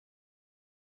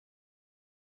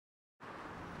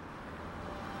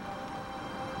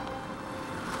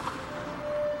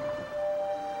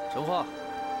程樺，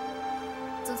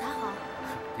总裁好。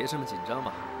别这么紧张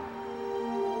嘛。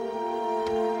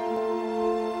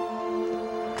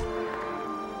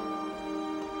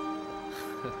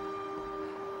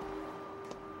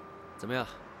怎么样，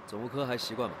总务科还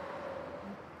习惯吗？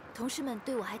同事们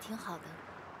对我还挺好的。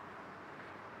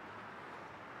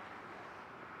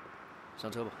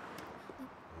上车吧。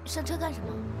上车干什么？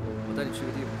我带你去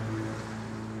个地方。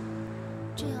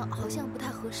这样好像不太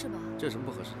合适吧？这有什么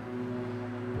不合适的？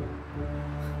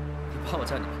你怕我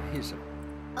占你便宜是吗？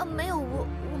没有，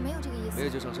我没有这个意思。没有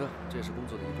就上车，这也是工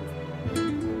作的一部分。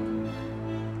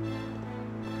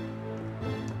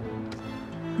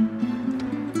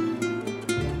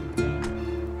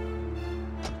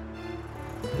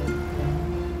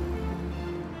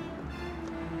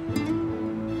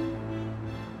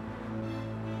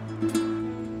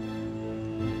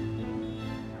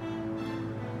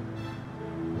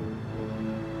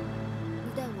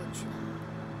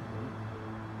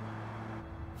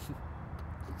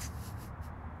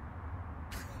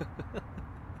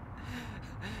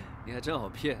你还真好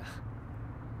骗啊！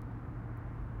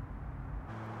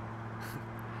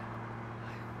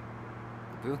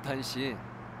不用担心，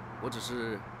我只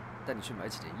是带你去买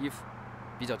几件衣服，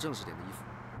比较正式点的衣服。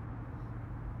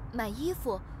买衣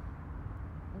服？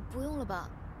不用了吧，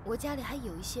我家里还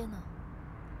有一些呢。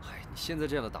哎，你现在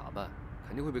这样的打扮，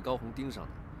肯定会被高红盯上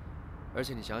的。而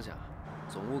且你想想，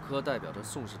总务科代表着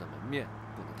宋氏的门面，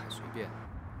不能太随便。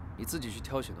你自己去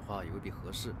挑选的话，也未必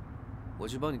合适。我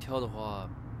去帮你挑的话，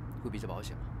会比较保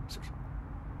险嘛，是不是？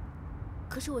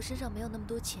可是我身上没有那么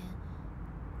多钱，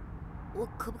我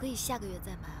可不可以下个月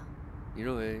再买啊？你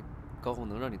认为高红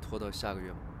能让你拖到下个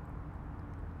月吗？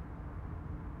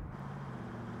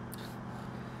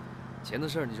钱的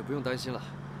事儿你就不用担心了。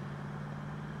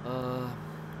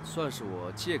算是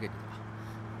我借给你的吧。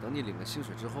等你领了薪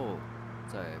水之后，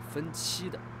再分期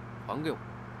的还给我，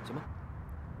行吗？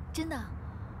真的？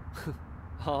哼，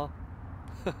好。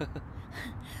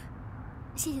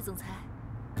谢谢总裁。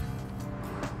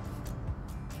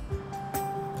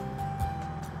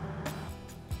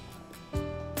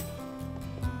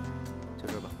就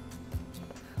这儿吧。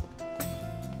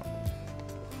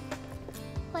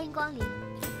欢迎光临，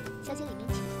小姐里面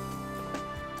请。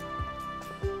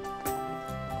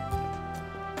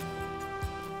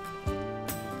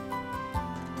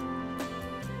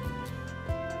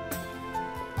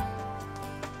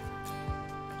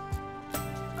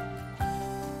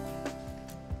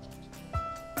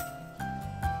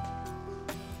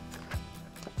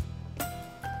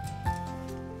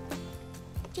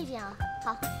这样啊，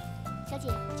好，小姐，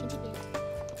请这边。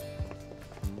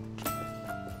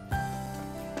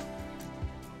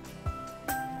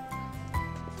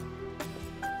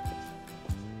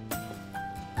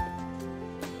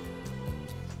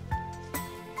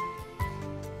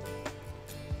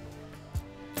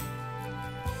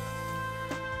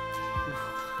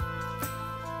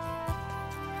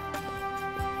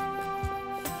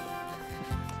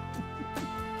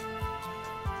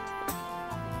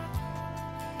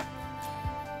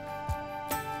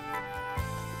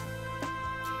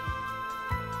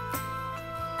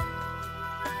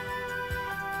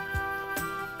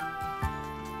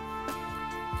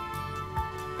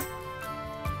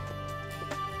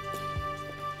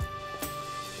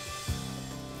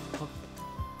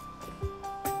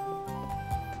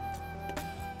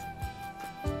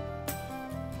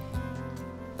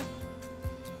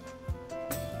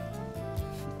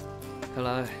看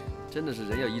来真的是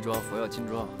人要衣装，佛要金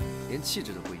装，连气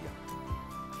质都不一样。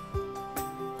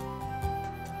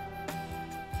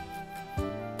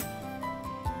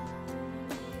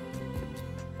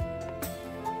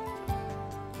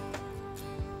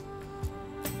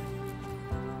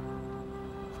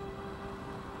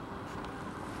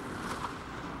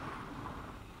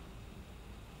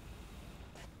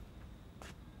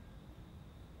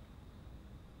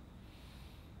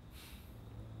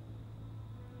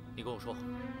你跟我说，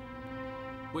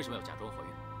为什么要假装怀孕？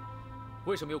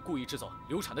为什么要故意制造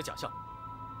流产的假象，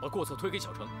把过错推给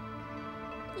小程？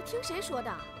你听谁说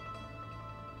的？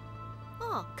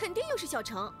哦，肯定又是小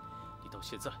程。你到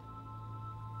现在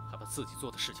还把自己做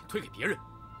的事情推给别人，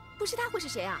不是他会是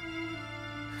谁啊？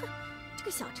哼，这个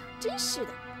小程真是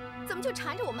的，怎么就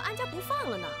缠着我们安家不放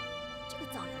了呢？这个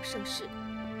造谣生事的，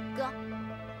哥，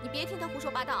你别听他胡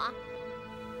说八道啊！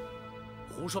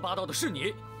胡说八道的是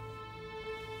你。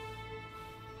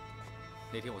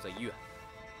那天我在医院，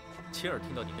亲耳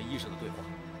听到你跟医生的对话，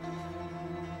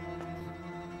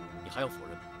你还要否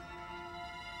认吗？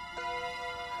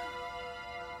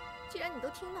既然你都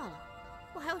听到了，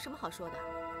我还有什么好说的？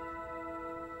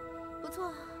不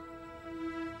错，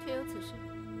确有此事。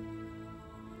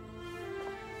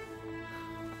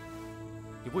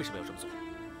你为什么要这么做？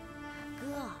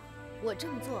哥，我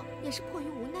这么做也是迫于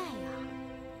无奈呀。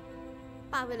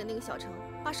爸为了那个小程，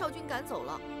把少军赶走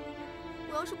了。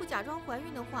我要是不假装怀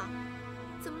孕的话，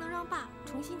怎么能让爸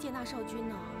重新接纳少军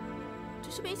呢？只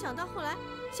是没想到后来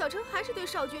小程还是对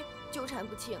少军纠缠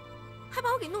不清，还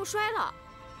把我给弄摔了。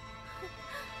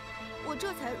我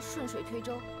这才顺水推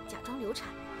舟，假装流产，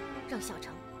让小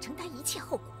程承担一切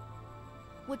后果。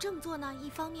我这么做呢，一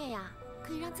方面呀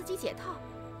可以让自己解套，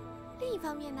另一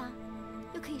方面呢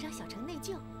又可以让小程内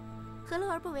疚，何乐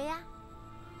而不为呀？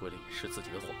为了掩饰自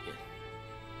己的谎言，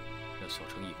让小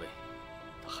程以为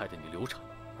他害得你流产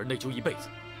而内疚一辈子，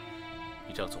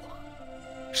你这样做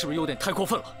是不是有点太过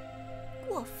分了？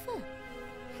过分？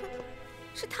哼，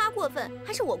是他过分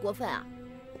还是我过分啊？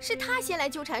是他先来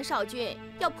纠缠少军，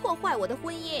要破坏我的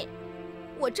婚姻。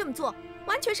我这么做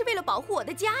完全是为了保护我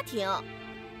的家庭。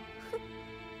哼，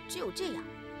只有这样，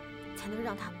才能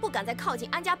让他不敢再靠近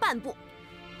安家半步。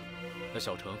那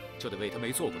小程就得为他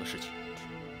没做过的事情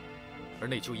而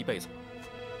内疚一辈子了。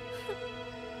哼，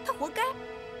他活该。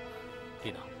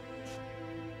丽娜，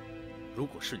如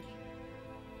果是你，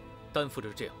担负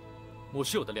着这样莫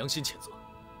须有的良心谴责，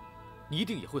你一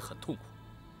定也会很痛苦。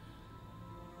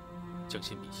将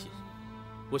心比心，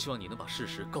我希望你能把事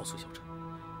实告诉小程，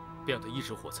别让他一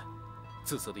直活在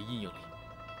自责的阴影里。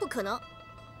不可能，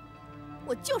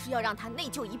我就是要让他内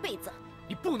疚一辈子。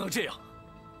你不能这样。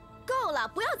够了，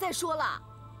不要再说了。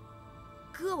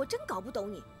哥，我真搞不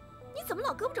懂你，你怎么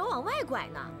老胳膊肘往外拐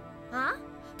呢？啊，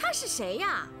他是谁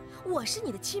呀？我是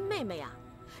你的亲妹妹呀，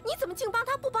你怎么净帮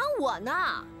他不帮我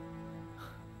呢？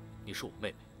你是我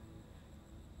妹妹，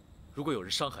如果有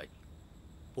人伤害你，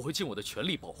我会尽我的全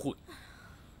力保护你。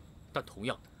但同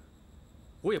样的，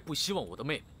我也不希望我的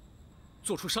妹妹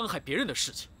做出伤害别人的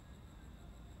事情。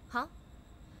好，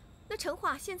那程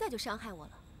樺现在就伤害我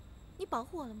了，你保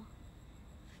护我了吗？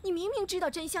你明明知道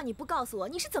真相，你不告诉我，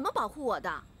你是怎么保护我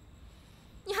的？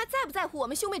你还在不在乎我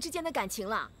们兄妹之间的感情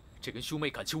了？这跟兄妹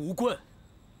感情无关。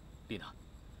丽娜，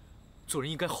做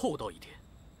人应该厚道一点。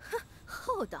哼，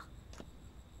厚道？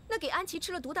那给安琪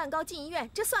吃了毒蛋糕进医院，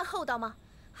这算厚道吗？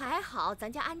还好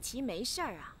咱家安琪没事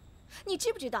儿啊。你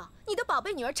知不知道，你的宝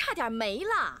贝女儿差点没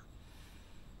了？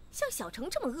像小程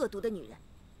这么恶毒的女人，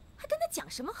还跟她讲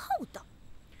什么厚道？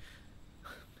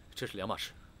这是两码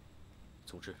事。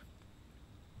总之，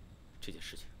这件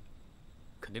事情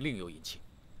肯定另有隐情。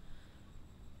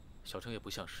小程也不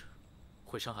像是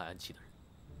会伤害安琪的人。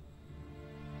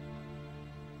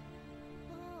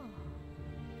哦，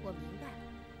我明白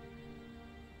了，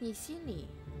你心里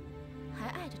还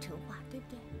爱着程樺，对不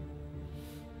对？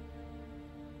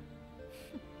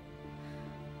哼，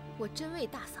我真为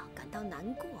大嫂感到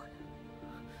难过了。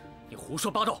你胡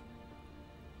说八道！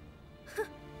哼，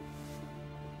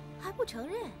还不承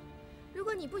认？如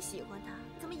果你不喜欢他，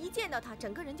怎么一见到他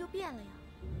整个人就变了呀？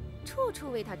处处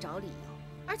为他找理由，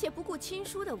而且不顾亲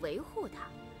疏的维护他。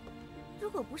如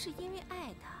果不是因为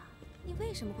爱他，你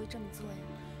为什么会这么做呀？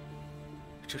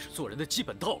这是做人的基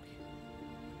本道理，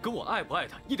跟我爱不爱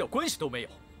他一点关系都没有。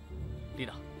丽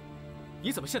娜，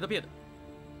你怎么现在变得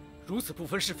如此不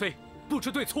分是非、不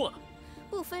知对错呢？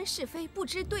不分是非、不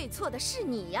知对错的是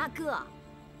你呀，哥！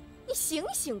你醒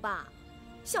醒吧！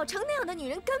小程那样的女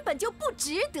人根本就不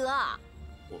值得。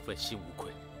我问心无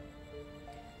愧。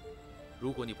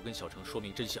如果你不跟小程说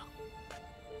明真相，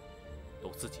那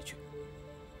我自己去。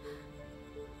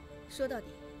说到底，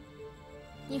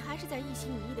你还是在一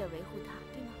心一意地维护他，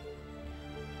对吗？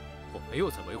我没有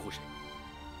在维护谁，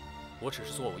我只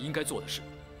是做我应该做的事。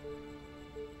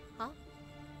好，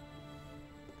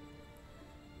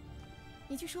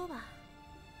你去说吧。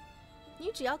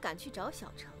你只要敢去找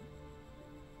小程，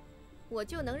我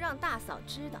就能让大嫂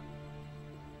知道，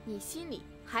你心里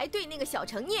还对那个小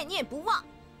程念念不忘。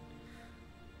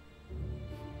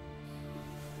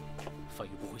范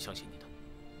宇不会相信你的。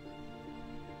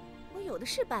我有的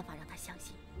是办法让他相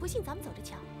信，不信咱们走着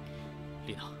瞧。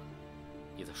丽娜，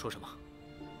你在说什么？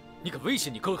你敢威胁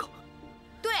你哥哥？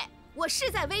对，我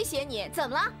是在威胁你。怎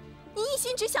么了？你一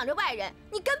心只想着外人，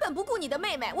你根本不顾你的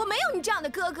妹妹。我没有你这样的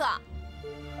哥哥，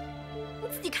你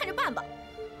自己看着办吧。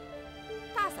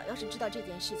大嫂要是知道这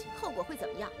件事情，后果会怎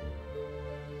么样？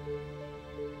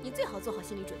你最好做好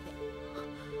心理准备。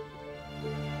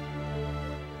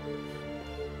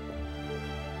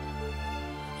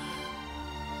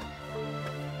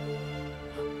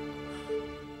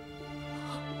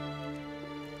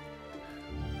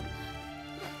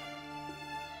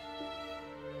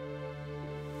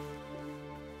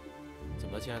怎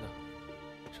么了，亲爱的？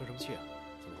生什么气啊？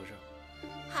怎么回事？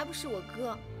还不是我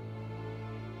哥，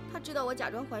他知道我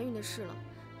假装怀孕的事了，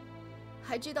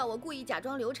还知道我故意假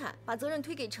装流产，把责任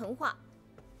推给程樺。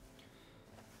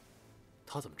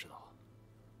他怎么知道啊？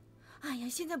哎呀，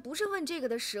现在不是问这个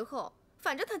的时候，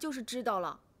反正他就是知道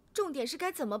了。重点是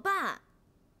该怎么办？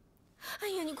哎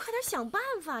呀，你快点想办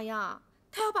法呀！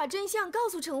他要把真相告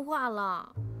诉程樺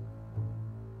了。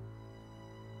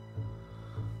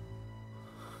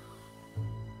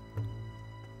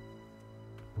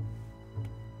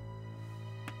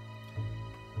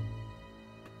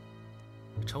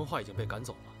程樺已经被赶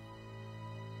走了，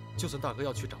就算大哥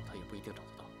要去找他，也不一定找得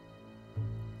到。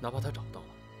哪怕他找到了，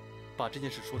把这件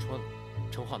事说穿了，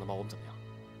程樺能把我们怎么样？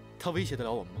他威胁得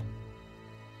了我们吗？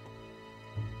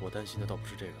我担心的倒不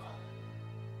是这个，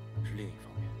是另一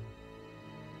方面。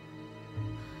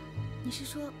你是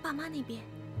说爸妈那边？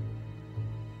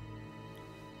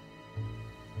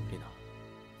丽娜，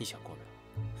你想过没有？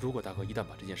如果大哥一旦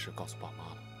把这件事告诉爸妈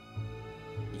了，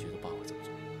你觉得爸会怎么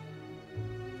做？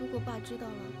如果爸知道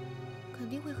了，肯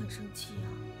定会很生气啊。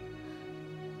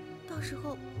到时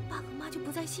候爸和妈就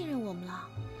不再信任我们了，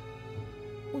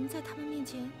我们在他们面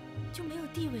前就没有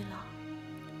地位了。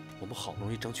我们好不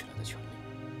容易争取来的权利，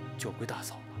就归大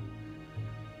嫂了。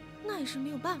那也是没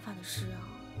有办法的事啊。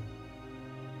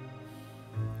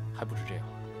还不是这样，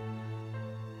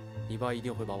你爸一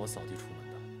定会把我扫地出门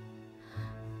的。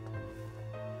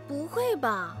不会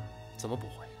吧？怎么不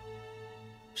会？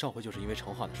上回就是因为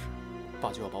程樺的事，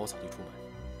爸就要把我扫地出门，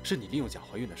是你利用假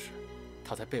怀孕的事，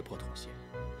他才被迫妥协。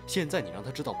现在你让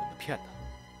他知道我们骗他，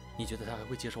你觉得他还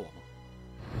会接受我吗？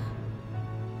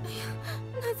哎呀，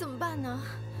那怎么办呢？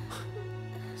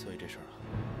所以这事儿啊，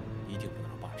一定不能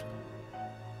让爸知道。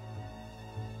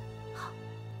好，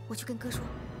我去跟哥说，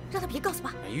让他别告诉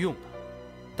爸。没用的，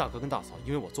大哥跟大嫂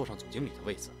因为我坐上总经理的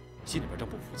位子，心里边正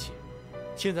不服气，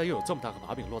现在又有这么大个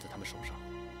把柄落在他们手上，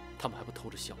他们还不偷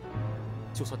着笑。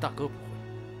就算大哥不会，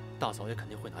大嫂也肯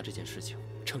定会拿这件事情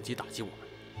趁机打击我们。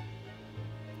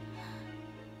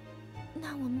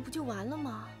那我们不就完了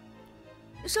吗？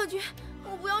少君，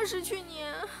我不要失去你。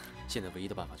现在唯一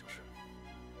的办法就是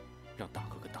让大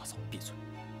哥跟大嫂闭嘴，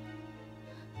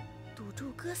堵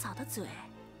住哥嫂的嘴。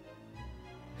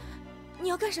你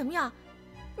要干什么呀？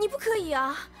你不可以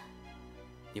啊！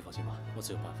你放心吧，我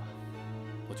自有办法，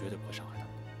我绝对不会伤害他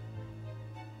们的。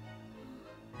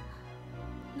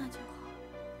那就好。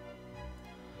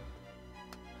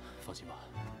放心吧，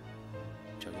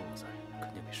只要有我在，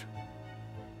肯定没事。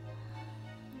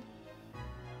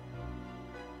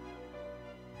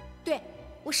对，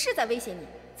我是在威胁你，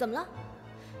怎么了？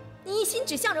你一心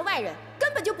只向着外人，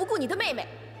根本就不顾你的妹妹。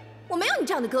我没有你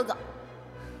这样的哥哥。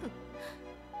哼，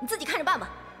你自己看着办吧。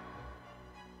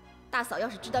大嫂要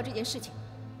是知道这件事情，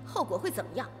后果会怎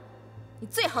么样？你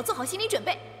最好做好心理准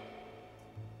备。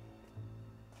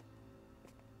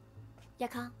亚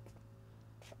康，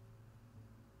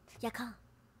亚康，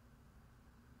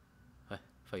哎，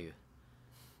范宇，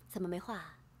怎么没话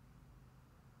啊？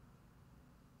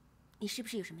你是不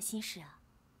是有什么心事啊？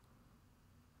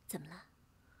怎么了？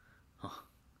啊，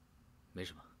没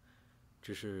什么，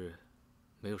只是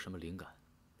没有什么灵感。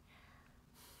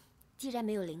既然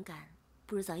没有灵感，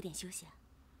不如早一点休息啊，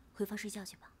回房睡觉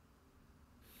去吧。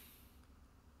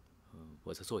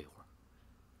我再坐一会儿，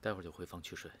待会儿就回房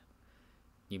去睡。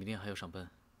你明天还要上班，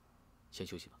先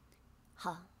休息吧。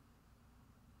好，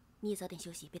你也早点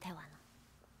休息，别太晚了。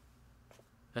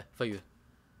哎，范宇。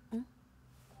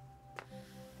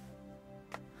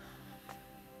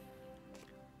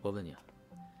我问你啊，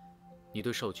你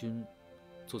对邵军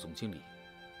做总经理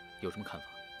有什么看法？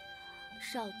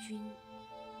邵军，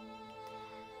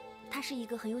他是一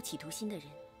个很有企图心的人，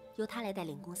由他来带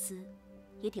领公司，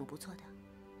也挺不错的。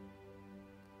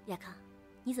亚康，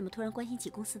你怎么突然关心起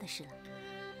公司的事了？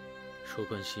说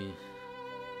关心，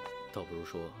倒不如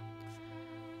说，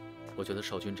我觉得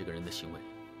邵军这个人的行为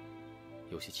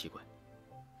有些奇怪。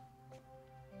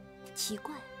奇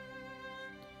怪？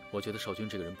我觉得邵军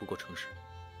这个人不够诚实。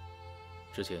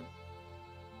之前，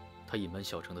他隐瞒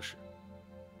小程的事，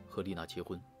和丽娜结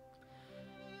婚，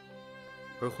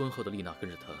而婚后的丽娜跟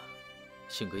着他，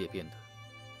性格也变得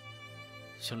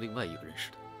像另外一个人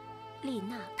似的。丽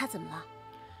娜，她怎么了？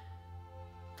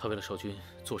她为了邵军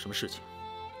做什么事情，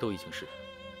都已经是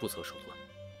不择手段。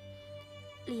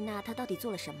丽娜，她到底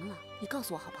做了什么了？你告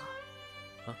诉我好不好？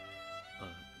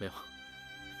没有，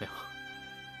没有，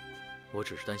我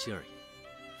只是担心而已。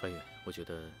范远，我觉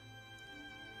得，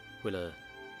为了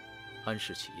安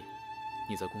氏企业，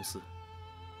你在公司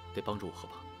得帮助我和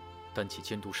爸，担起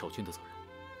监督邵军的责任。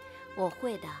我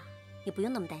会的，你不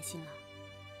用那么担心了。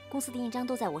公司的印章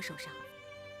都在我手上，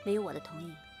没有我的同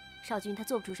意，邵军他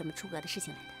做不出什么出格的事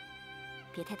情来的。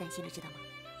别太担心了，知道吗？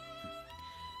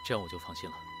这样我就放心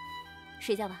了。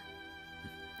睡觉吧。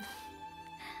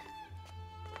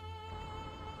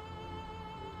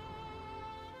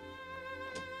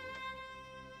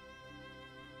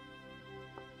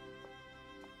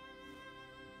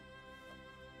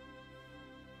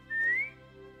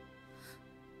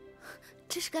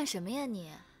这是干什么呀你？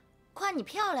夸你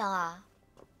漂亮啊！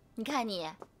你看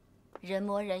你，人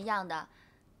模人样的，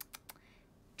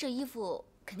这衣服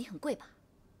肯定很贵吧？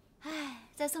哎，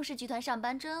在宋氏集团上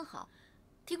班真好，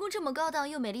提供这么高档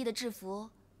又美丽的制服，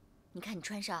你看你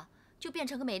穿上就变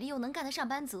成个美丽又能干的上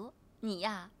班族。你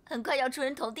呀，很快要出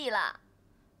人头地了。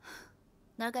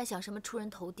哪敢想什么出人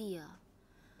头地啊！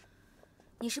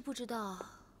你是不知道，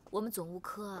我们总务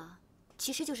科啊，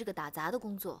其实就是个打杂的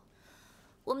工作。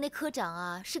我们那科长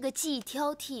啊，是个既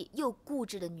挑剔又固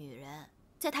执的女人，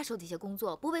在她手底下工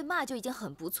作，不被骂就已经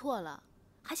很不错了，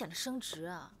还想着升职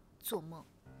啊，做梦！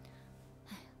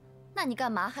哎呀，那你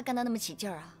干嘛还干得那么起劲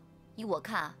儿啊？依我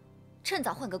看，趁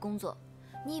早换个工作。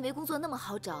你以为工作那么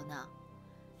好找呢？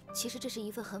其实这是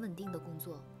一份很稳定的工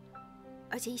作，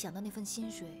而且一想到那份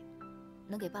薪水，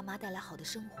能给爸妈带来好的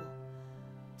生活，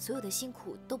所有的辛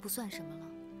苦都不算什么了。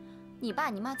你爸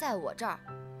你妈在我这儿，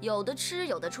有的吃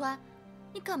有的穿。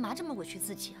你干嘛这么委屈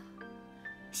自己啊？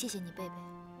谢谢你，贝贝，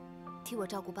替我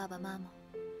照顾爸爸妈妈。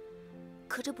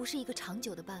可这不是一个长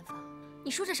久的办法。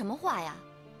你说这什么话呀？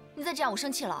你再这样，我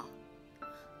生气了。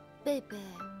贝贝，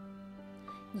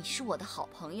你是我的好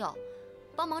朋友，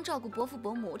帮忙照顾伯父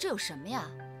伯母，这有什么呀？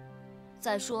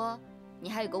再说，你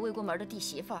还有个未过门的弟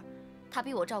媳妇儿，她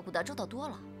比我照顾的周到多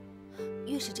了。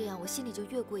越是这样，我心里就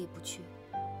越过意不去。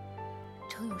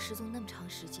程勇失踪那么长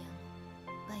时间了，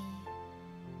万一……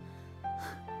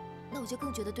那我就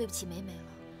更觉得对不起美美了。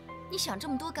你想这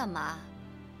么多干嘛？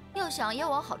要想也要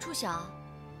往好处想。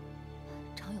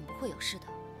常勇不会有事的。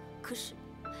可是，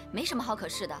没什么好可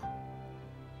是的。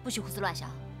不许胡思乱想。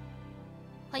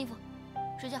换衣服，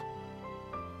睡觉。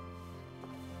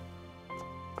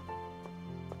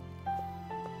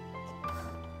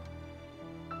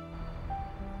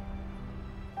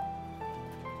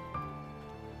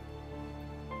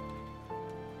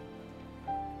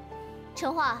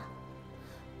程樺。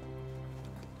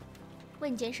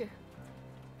问你件事，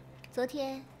昨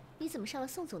天你怎么上了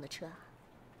宋总的车啊？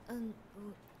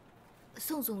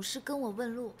宋总是跟我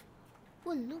问路。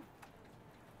问路？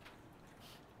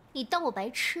你当我白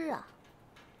痴啊？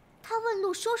他问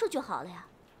路说说就好了呀，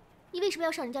你为什么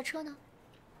要上人家车呢？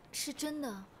是真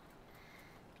的。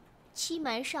欺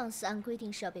瞒上司按规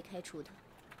定是要被开除的。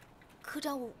科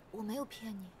长，我没有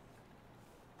骗你。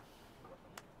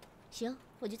行，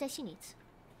我就再信你一次。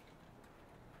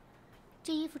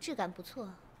这衣服质感不错，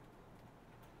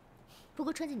不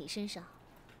过穿在你身上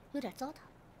有点糟蹋。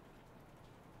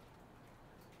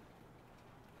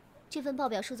这份报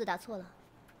表数字打错了，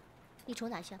你重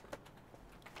打一下。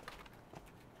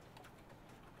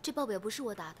这报表不是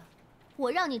我打的。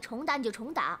我让你重打你就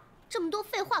重打，这么多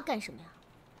废话干什么呀？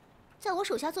在我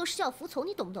手下做事就要服从，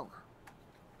你懂不懂啊？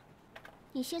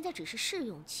你现在只是试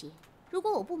用期，如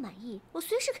果我不满意，我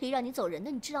随时可以让你走人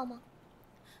的，你知道吗？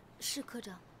是科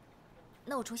长。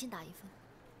那我重新打一份。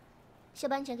下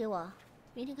班前给我，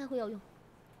明天开会要用。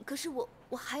可是我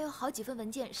还有好几份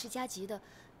文件是加急的，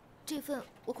这份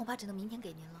我恐怕只能明天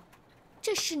给您了。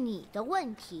这是你的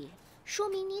问题，说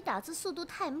明你打字速度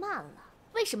太慢了。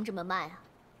为什么这么慢啊？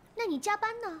那你加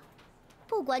班呢？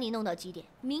不管你弄到几点，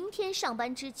明天上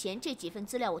班之前这几份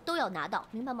资料我都要拿到，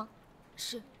明白吗？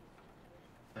是。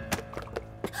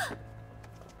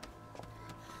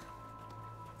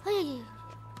哎呀，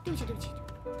对不起对不起。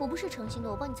我不是诚心的，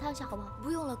我帮你擦一下好不好？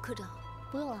不用了，科长。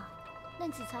不用了，那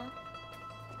你自己擦。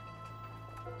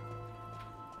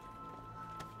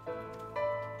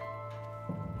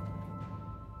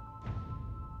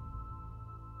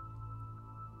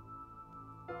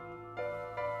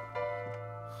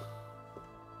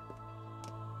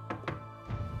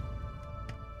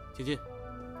请进。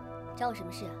找我什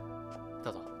么事啊？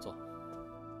大嫂，坐。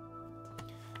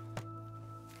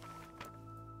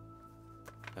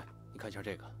来，你看一下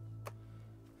这个。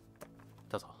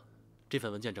大嫂，这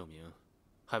份文件证明，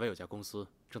海外有家公司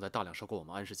正在大量收购我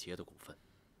们安氏企业的股份。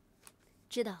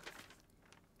知道，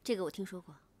这个我听说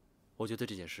过。我觉得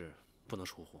这件事不能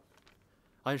疏忽。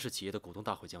安氏企业的股东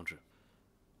大会将至，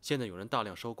现在有人大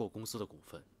量收购公司的股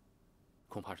份，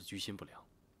恐怕是居心不良。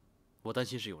我担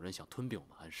心是有人想吞并我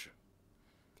们安氏。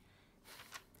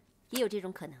也有这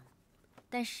种可能，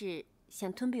但是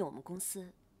想吞并我们公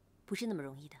司，不是那么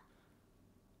容易的。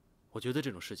我觉得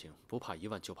这种事情不怕一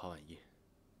万就怕万一。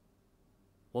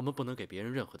我们不能给别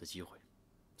人任何的机会，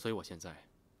所以我现在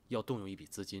要动用一笔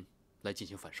资金来进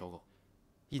行反收购。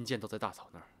印件都在大嫂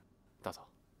那儿，大嫂，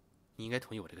你应该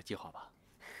同意我这个计划吧？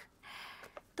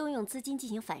动用资金进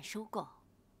行反收购，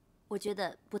我觉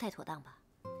得不太妥当吧。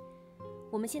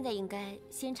我们现在应该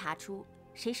先查出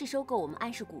谁是收购我们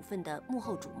安氏股份的幕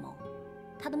后主谋，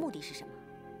他的目的是什么，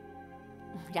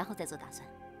然后再做打算。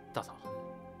大嫂，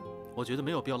我觉得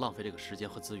没有必要浪费这个时间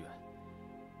和资源。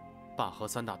爸和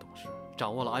3大董事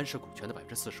掌握了安氏股权的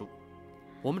45%，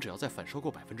我们只要再反收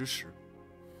购10%，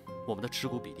我们的持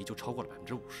股比例就超过了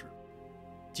50%。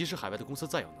即使海外的公司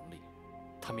再有能力，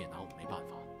他们也拿我们没办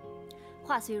法。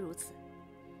话虽如此，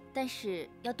但是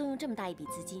要动用这么大一笔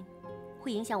资金，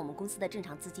会影响我们公司的正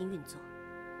常资金运作。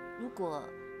如果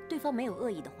对方没有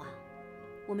恶意的话，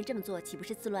我们这么做岂不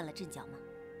是自乱了阵脚吗？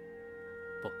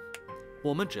不，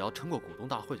我们只要撑过股东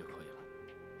大会就可以了。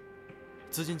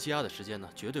资金积压的时间呢，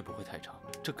绝对不会太长，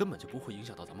这根本就不会影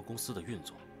响到咱们公司的运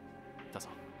作。大嫂，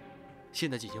现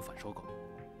在进行反收购，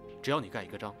只要你盖一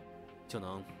个章，就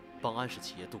能帮安氏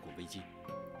企业度过危机。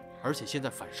而且现在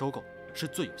反收购是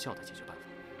最有效的解决办法。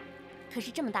可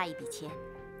是这么大一笔钱，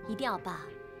一定要爸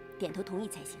点头同意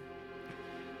才行。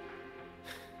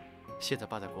现在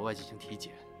爸在国外进行体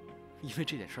检，因为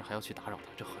这点事还要去打扰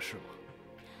他，这合适吗？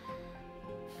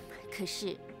可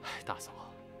是，大嫂，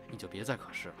你就别再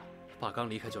可是了。爸刚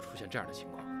离开就出现这样的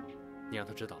情况，你让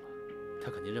他知道了，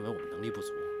他肯定认为我们能力不足。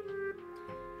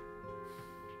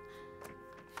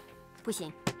不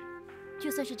行，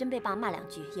就算是真被爸骂2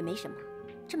句也没什么。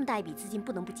这么大一笔资金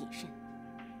不能不谨慎。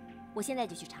我现在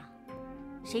就去查，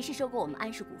谁是收购我们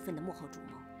安氏股份的幕后主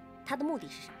谋，他的目的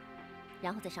是什么，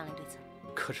然后再商量对策。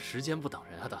可是时间不等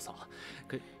人啊，大嫂。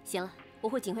行了，我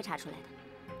会尽快查出来的。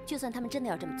就算他们真的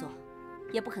要这么做，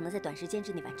也不可能在短时间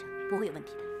之内完成，不会有问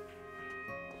题的。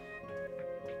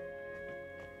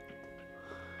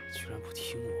居然不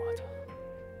听我的，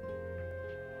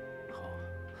好，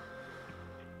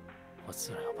我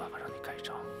自然有办法让你盖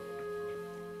章。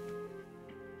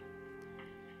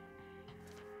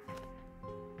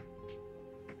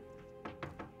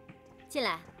进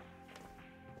来。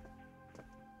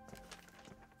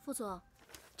副总，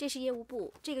这是业务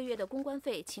部这个月的公关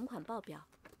费请款报表，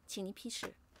请您批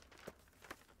示。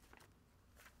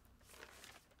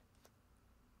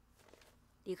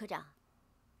李科长，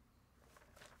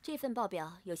这份报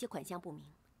表有些款项不明，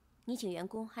你请员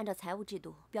工按照财务制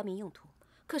度标明用途。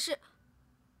可是，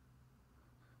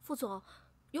副总，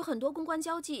有很多公关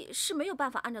交际是没有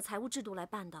办法按照财务制度来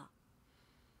办的。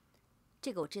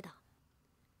这个我知道，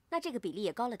那这个比例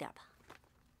也高了点吧？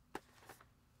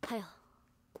还有，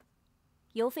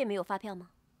邮费没有发票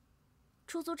吗？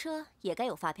出租车也该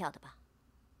有发票的吧？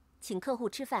请客户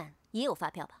吃饭也有发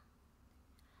票吧？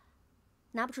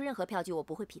拿不出任何票据，我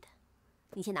不会批的。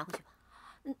你先拿回去吧。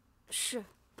嗯，是。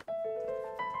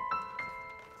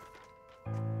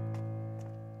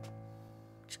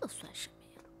这算什么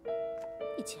呀？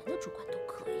以前的主管都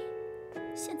可以，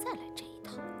现在来这一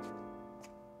套，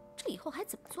这以后还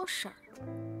怎么做事儿？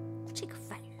这个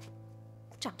范宇，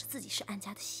仗着自己是安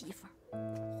家的媳妇儿，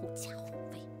狐假虎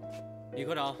威。李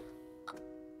科长。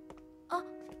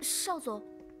邵总。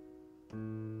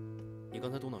你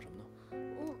刚才嘟囔什么呢？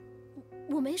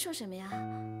我没说什么呀。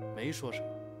没说什么，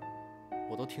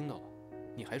我都听到了。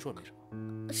你还说没什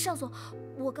么？邵总，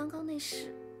我刚刚那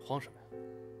是……慌什么呀？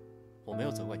我没有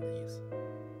责怪你的意思。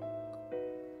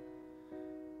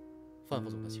范副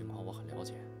总的情况我很了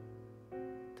解，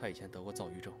他以前得过躁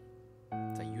郁症，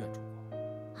在医院住过。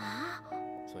啊？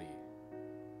所以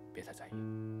别太在意，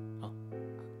啊？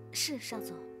是邵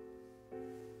总。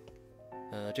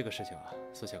这个事情啊，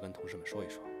私下跟同事们说一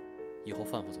说。以后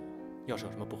范副总要是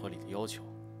有什么不合理的要求，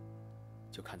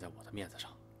就看在我的面子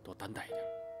上，多担待一点，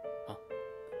啊？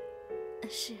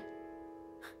是。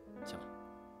行了，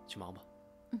去忙吧。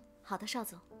嗯，好的，邵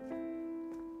总。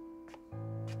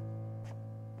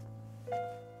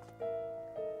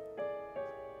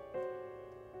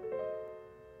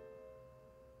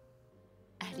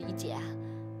哎，李姐，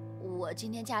我今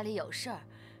天家里有事儿，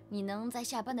你能在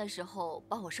下班的时候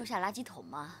帮我收下垃圾桶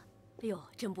吗？哎呦，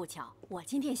真不巧，我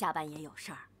今天下班也有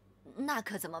事儿。那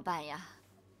可怎么办呀？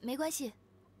没关系，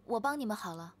我帮你们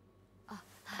好了。啊，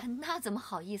那怎么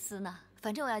好意思呢？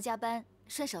反正我要加班，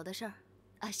顺手的事儿。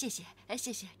啊，谢谢，哎，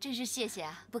谢谢，真是谢谢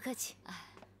啊！不客气。哎，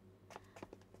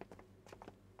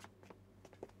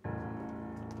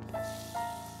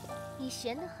你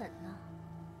闲得很呢。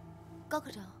高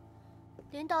科长，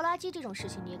连倒垃圾这种事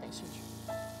情你也感兴趣？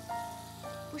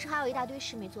不是还有一大堆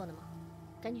事没做呢吗？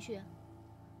赶紧去。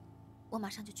我马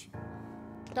上就去。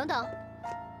等等，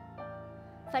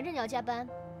反正你要加班，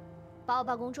把我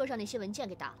办公桌上那些文件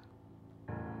给打了。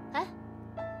哎，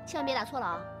千万别打错了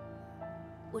啊！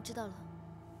我知道了。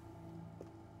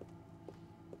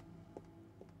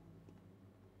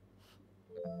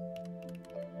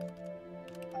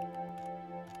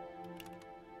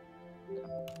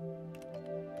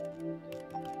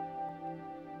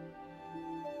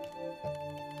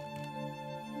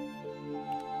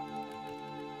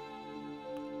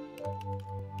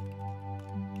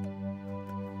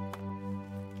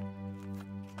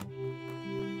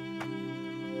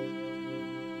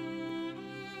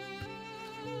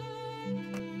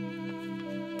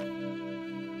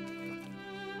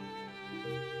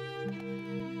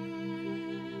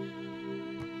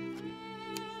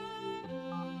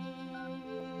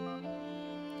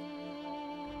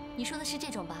你说的是这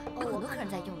种吧？有很多客人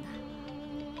在用的。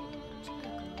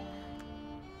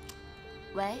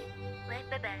喂，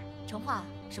贝贝，程樺，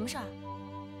什么事儿？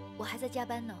我还在加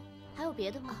班呢。还有别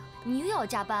的吗？你又要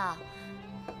加班啊？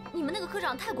你们那个科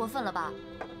长太过分了吧！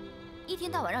一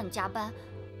天到晚让你加班，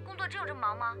工作真有这么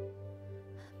忙吗？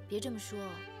别这么说，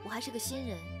我还是个新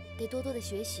人，得多多的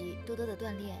学习，多多的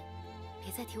锻炼，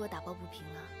别再替我打抱不平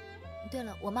了。对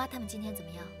了，我妈他们今天怎么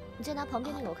样？你再拿旁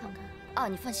边那个我看看。哦，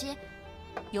你放心，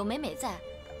有美美在，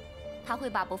她会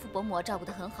把伯父伯母照顾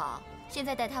得很好。现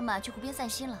在带他们去湖边散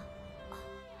心了。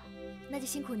那就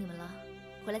辛苦你们了，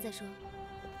回来再说。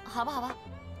好吧，好吧，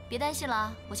别担心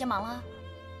了，我先忙了。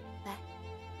拜。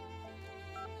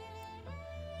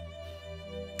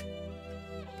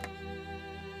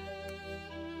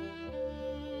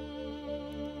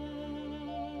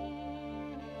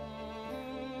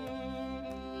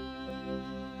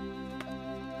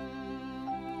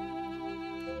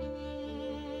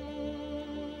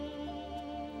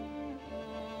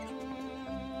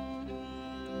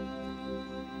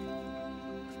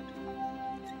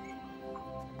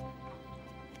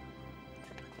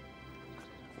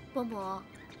伯母，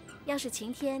要是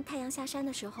晴天太阳下山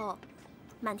的时候，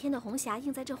满天的红霞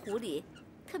映在这湖里，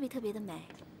特别的美。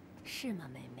是吗，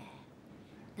妹妹？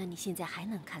那你现在还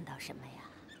能看到什么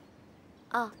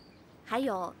呀？哦，还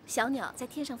有小鸟在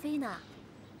天上飞呢。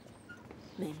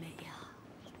妹妹呀，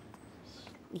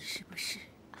你是不是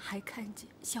还看见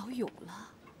小勇了？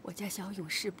我家小勇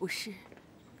是不是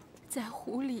在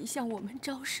湖里向我们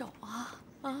招手啊？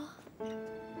啊？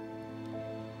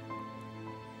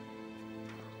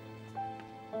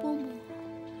伯母，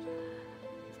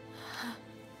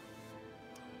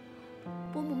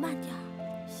伯母慢点儿。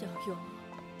小勇，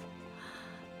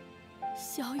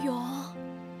小勇，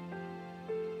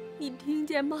你听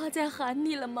见妈在喊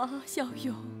你了吗？小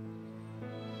勇，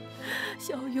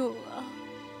小勇啊，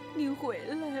你回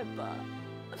来吧，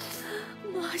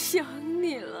妈想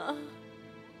你了，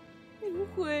你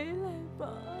回来吧，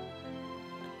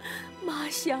妈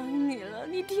想你了，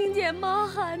你听见妈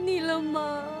喊你了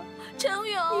吗？程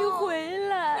勇，你回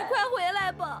来，你快回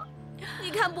来吧！你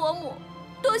看伯母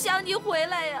多想你回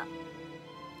来呀！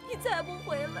你再不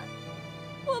回来，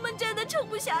我们真的撑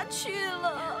不下去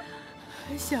了。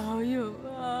小勇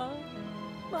啊，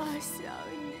妈想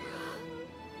你，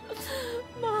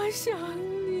妈想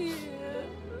你，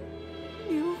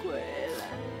你回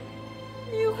来，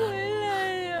你回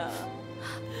来呀！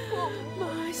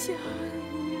妈想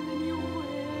你了，你回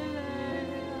来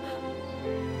呀！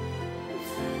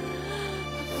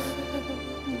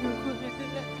你回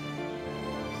来。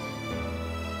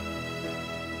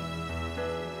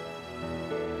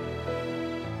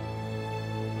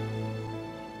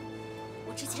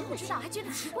我之前不知道，还觉得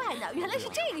奇怪呢，原来是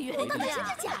这个原因。到底真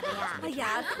的假的呀？哎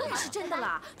呀，当然是真的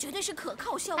了，绝对是可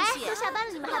靠消息。都下班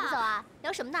了，你们还不走啊？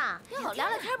聊什么呢？聊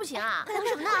聊天不行啊？聊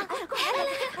什么呢？哎，快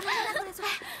来！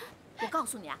我告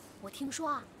诉你啊，我听说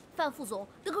啊，范副总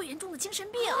得过严重的精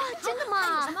神病。真的吗？还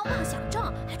有什么妄想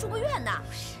症，还住过院呢。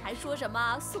还说什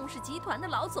么宋氏集团的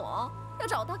老总要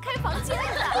找他开房间的。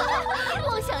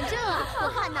妄想症啊！我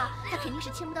看呢，他肯定是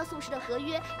签不到宋氏的合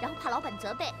约，然后怕老板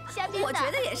责备，瞎编的。我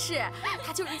觉得也是，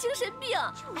他就是精神病。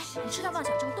哎，你知道妄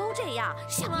想症都这样，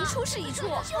想一出是一出。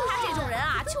他这种人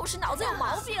啊，就是脑子有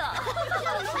毛病。就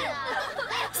是啊。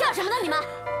笑什么呢你们？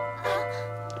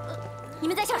你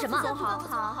们在笑什么？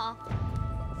好。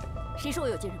谁说我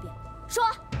有精神病？说！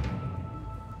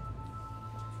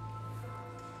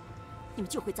你们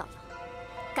就会造谣，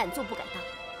敢做不敢当，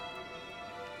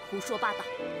胡说八道！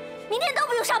明天都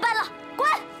不用上班了，滚！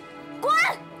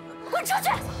滚出去！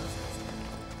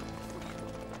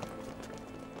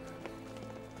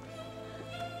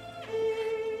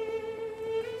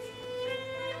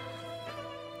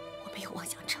我没有妄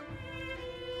想症，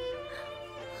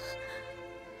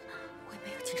我也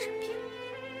没有精神病。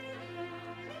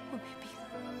我没病，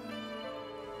我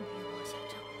没有妄想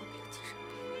症，我没有精神病，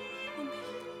我没有。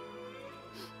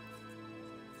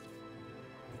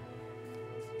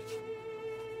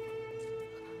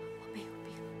我没有病，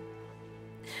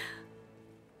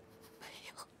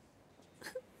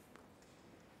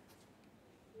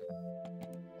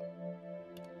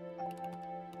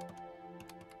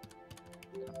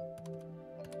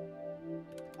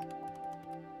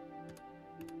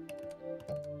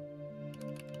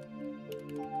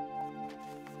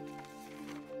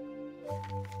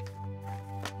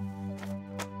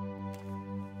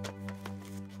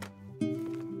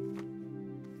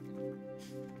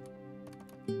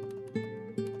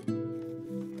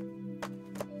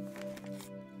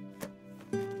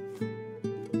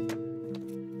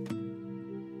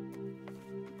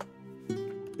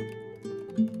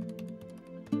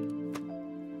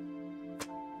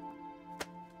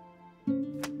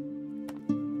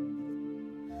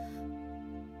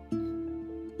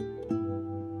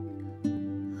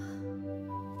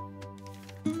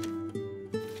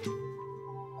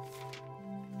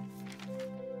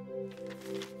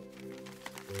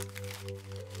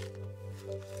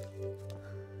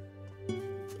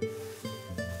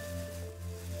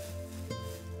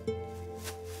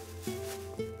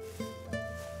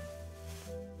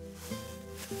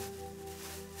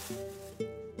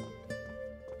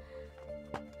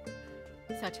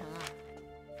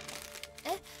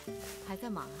哎，还在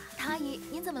忙啊？唐阿姨，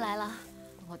您怎么来了？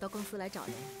我到公司来找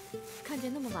人，看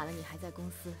见那么晚了你还在公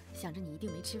司，想着你一定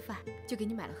没吃饭，就给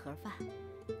你买了盒饭。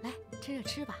来，趁热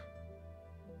吃吧。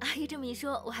阿姨这么一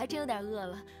说，我还真有点饿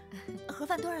了。盒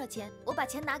饭多少钱？我把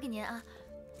钱拿给您啊。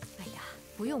哎呀，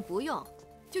不用不用，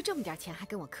就这么点钱还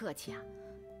跟我客气啊？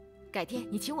改天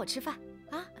你请我吃饭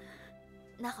啊？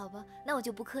那好吧，那我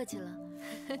就不客气了。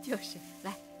就是，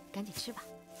来，赶紧吃吧。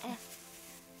哎，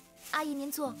阿姨您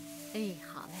坐。哎，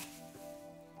好嘞。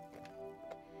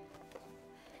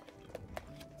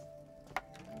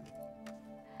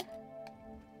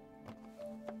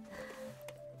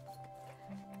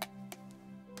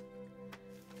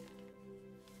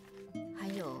还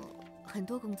有很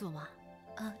多工作吗？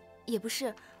也不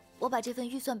是，我把这份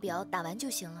预算表打完就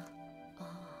行了。哦。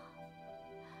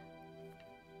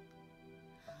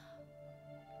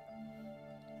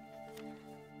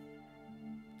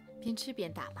边吃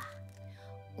边打吧。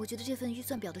我觉得这份预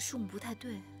算表的数目不太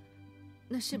对。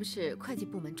那是不是会计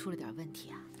部门出了点问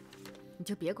题啊？你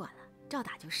就别管了，照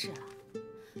打就是了。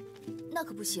那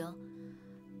可不行。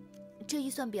这预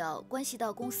算表关系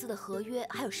到公司的合约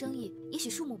还有生意，也许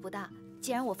数目不大。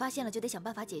既然我发现了，就得想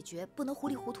办法解决，不能糊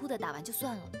里糊涂的打完就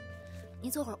算了。您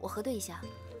坐会儿，我核对一下。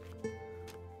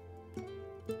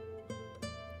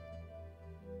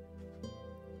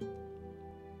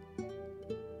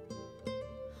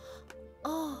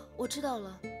哦，我知道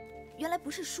了，原来不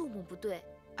是数目不对，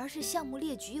而是项目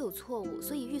列举有错误，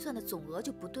所以预算的总额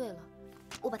就不对了。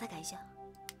我把它改一下。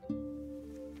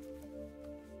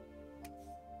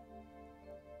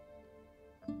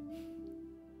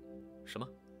什么？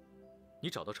你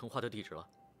找到程樺的地址了？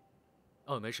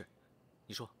哦，没事，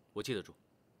你说，我记得住。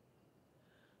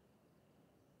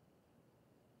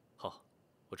好，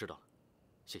我知道了，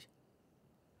谢谢。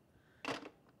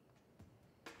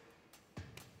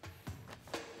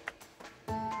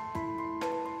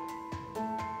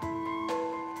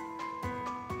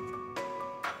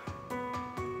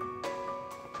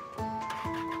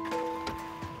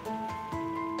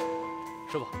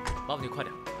师傅，麻烦你快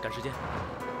点，赶时间。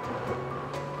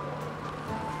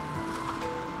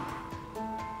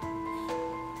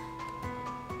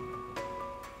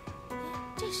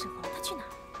这时候了，他去哪儿？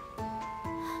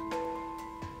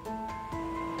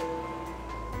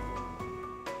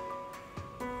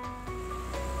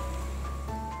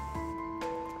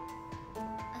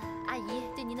阿姨，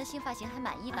对您的新发型还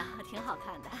满意吧？挺好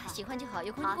看的，喜欢就好，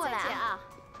有空就过来再见啊！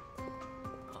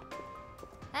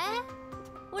哎，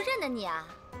我认得你啊，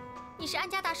你是安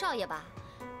家大少爷吧？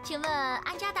请问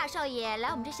安家大少爷来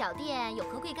我们这小店有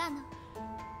何贵干呢？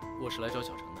我是来找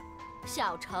小程的。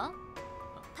小程，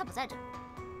他不在这儿。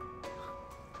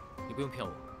你不用骗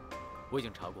我，我已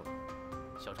经查过了，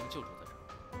小程就住在这儿。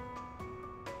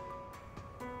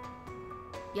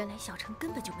原来小程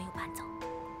根本就没有搬走，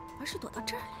而是躲到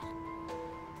这儿来了。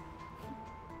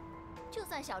就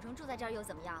算小程住在这儿又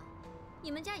怎么样？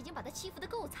你们家已经把他欺负得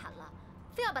够惨了，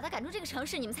非要把他赶出这个城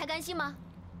市，你们才甘心吗？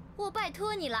我拜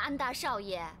托你了，安大少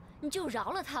爷，你就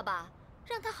饶了他吧，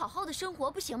让他好好的生活，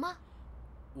不行吗？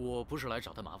我不是来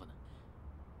找他麻烦的，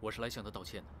我是来向他道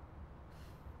歉的。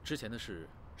之前的事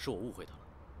是我误会他了，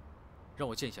让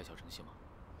我见一下小程行吗？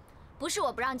不是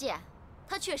我不让见，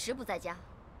他确实不在家。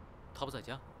他不在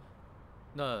家？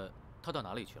那他到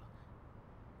哪里去了？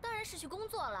当然是去工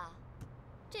作了。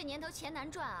这年头钱难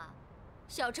赚啊，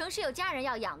小程是有家人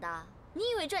要养的，你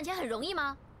以为赚钱很容易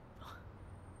吗？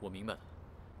我明白了，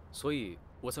所以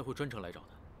我才会专程来找他，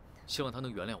希望他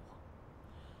能原谅我。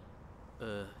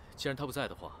既然他不在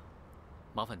的话，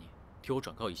麻烦你替我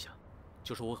转告一下，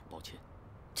就说我很抱歉。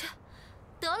这，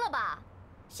得了吧，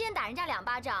先打人家2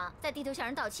巴掌，再低头向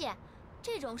人道歉，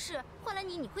这种事换了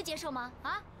你会接受吗？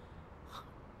啊？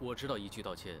我知道一句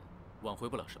道歉挽回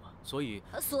不了什么，所以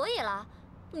了，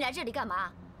你来这里干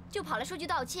嘛？就跑来说句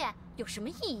道歉，有什么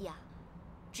意义啊？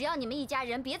只要你们一家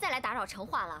人别再来打扰程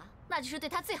樺了，那就是对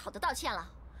他最好的道歉了。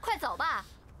快走吧，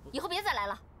以后别再来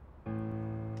了。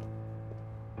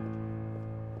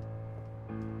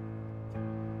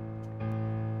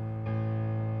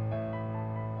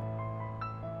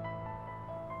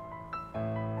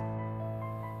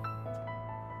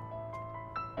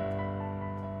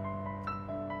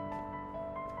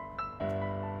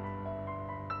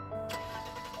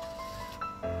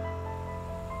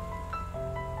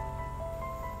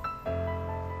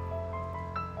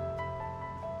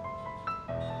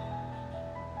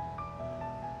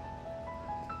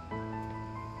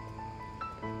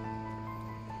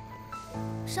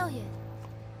少爷，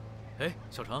哎，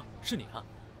小程，是你啊！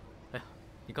哎呀，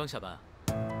你刚下班啊？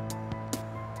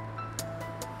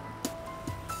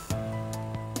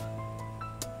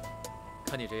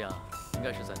看你这样，应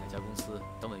该是在哪家公司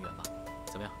当文员吧？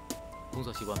怎么样，工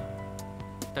作习惯吗？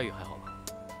待遇还好吧？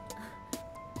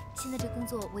现在这工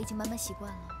作我已经慢慢习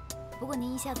惯了。不过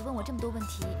您一下子问我这么多问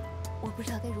题，我不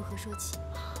知道该如何说起。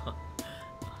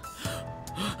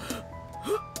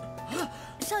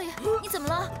少爷，你怎么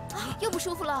了？啊，又不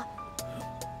舒服了？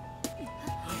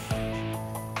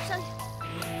少爷，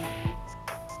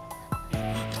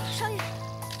少爷，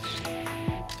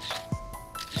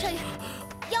少爷，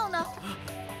药呢？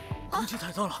空气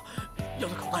太脏了，药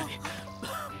在口袋里。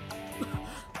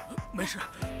没事。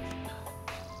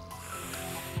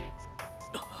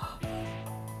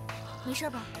没事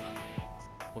吧？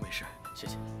我没事，谢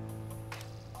谢。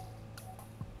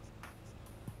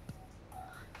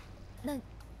那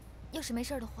要是没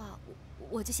事的话，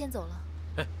我就先走了。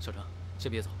哎，小程，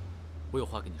先别走，我有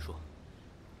话跟你说。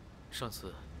上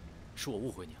次是我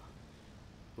误会你了，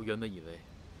我原本以为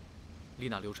丽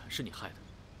娜流产是你害的，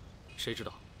谁知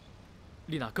道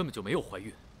丽娜根本就没有怀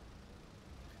孕。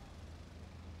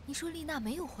你说丽娜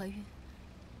没有怀孕，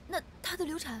那她的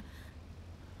流产？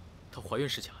她怀孕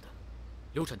是假的，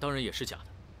流产当然也是假的。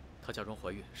她假装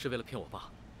怀孕是为了骗我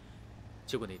爸，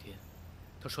结果那天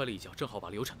她摔了一跤，正好把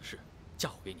流产的事嫁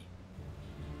祸给你。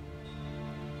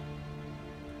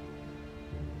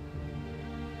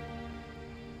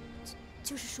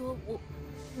就是说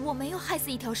我没有害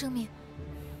死一条生命。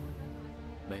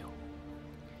没有，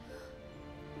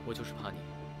我就是怕你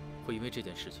会因为这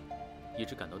件事情一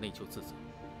直感到内疚自责，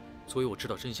所以我知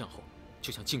道真相后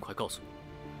就想尽快告诉你。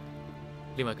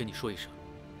另外跟你说一声，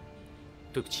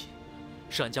对不起，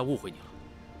是俺家误会你了。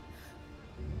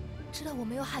知道我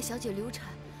没有害小姐流产，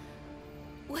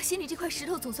我心里这块石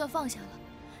头总算放下了。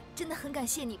真的很感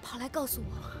谢你跑来告诉我。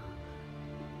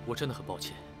我真的很抱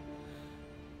歉，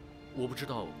我不知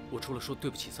道我除了说对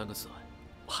不起3个字外，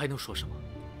我还能说什么。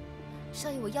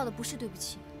少爷，我要的不是对不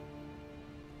起，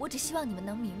我只希望你们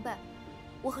能明白，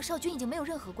我和少君已经没有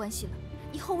任何关系了，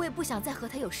以后我也不想再和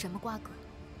他有什么瓜葛。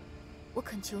我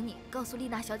恳求你告诉丽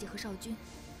娜小姐和少君，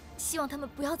希望他们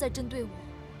不要再针对我，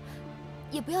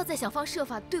也不要再想方设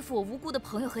法对付我无辜的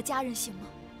朋友和家人，行吗？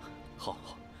好，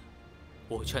好，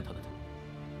我会劝他们的。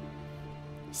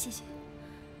谢谢。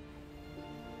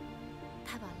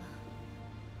太晚了，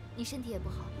你身体也不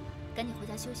好，赶紧回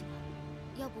家休息吧。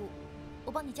要不，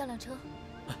我帮你叫辆车。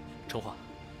哎，程华，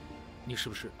你是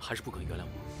不是还是不肯原谅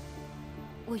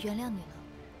我？我原谅你了，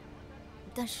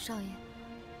但是少爷，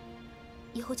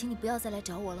以后请你不要再来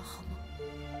找我了，好吗？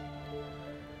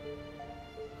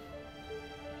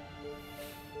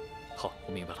好，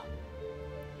我明白了。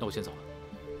那我先走了。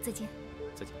再见。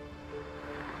再见。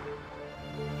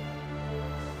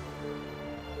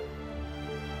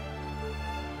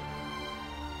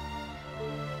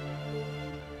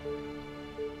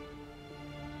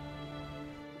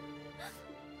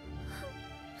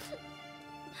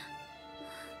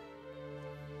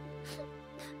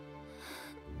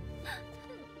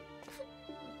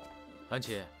安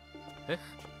琪，哎，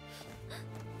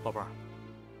宝贝儿，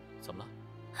怎么了？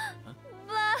嗯，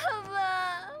爸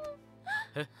爸。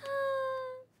哎，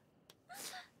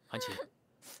安琪，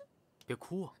别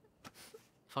哭啊！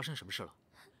发生什么事了？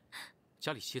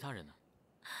家里其他人呢？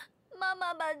妈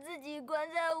妈把自己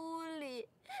关在屋里，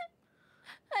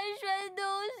还摔东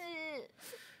西。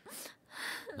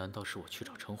难道是我去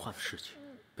找程樺的事情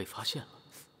被发现了？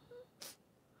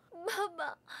爸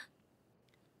爸，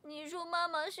你说妈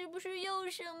妈是不是又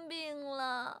生病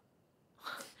了？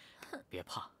别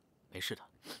怕，没事的，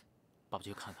爸爸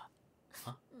去看看。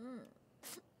啊？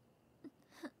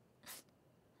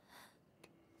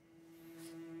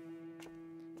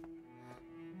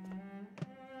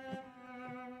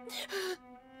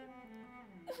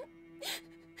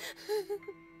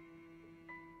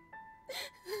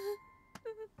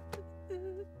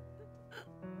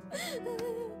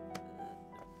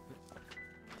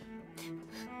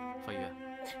范月，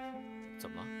怎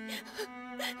么了？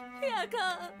亚康，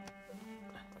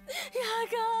亚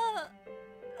康，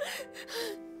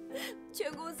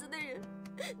全公司的人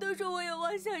都说我有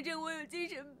妄想症，我有精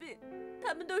神病，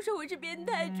他们都说我是变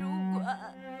态主管。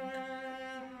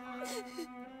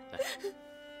来，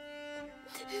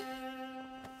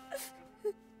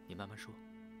你慢慢说，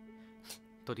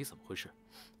到底怎么回事？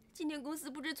今天公司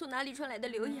不知从哪里传来的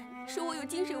流言，说我有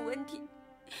精神问题。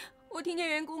我听见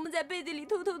员工们在背地里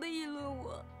偷偷的议论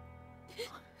我。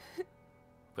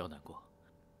不要难过，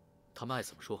他们爱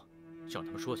怎么说，就让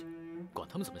他们说去，管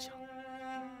他们怎么想。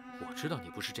我知道你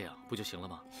不是这样，不就行了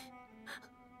吗？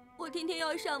我天天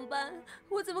要上班，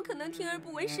我怎么可能听而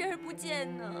不闻，视而不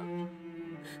见呢？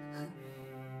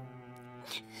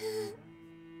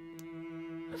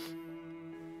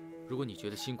如果你觉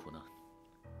得辛苦呢，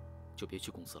就别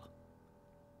去公司了，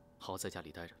好好在家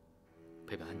里待着，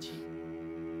陪陪安琪。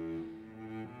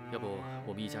要不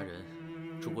我们一家人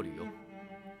出国旅游，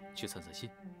去散散心？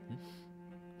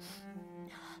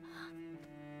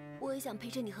我也想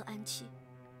陪着你和安琪，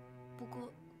不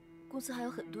过公司还有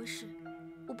很多事，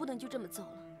我不能就这么走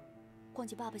了。况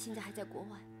且爸爸现在还在国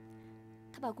外，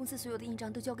他把公司所有的印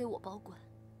章都交给我保管，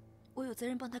我有责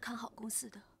任帮他看好公司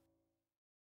的。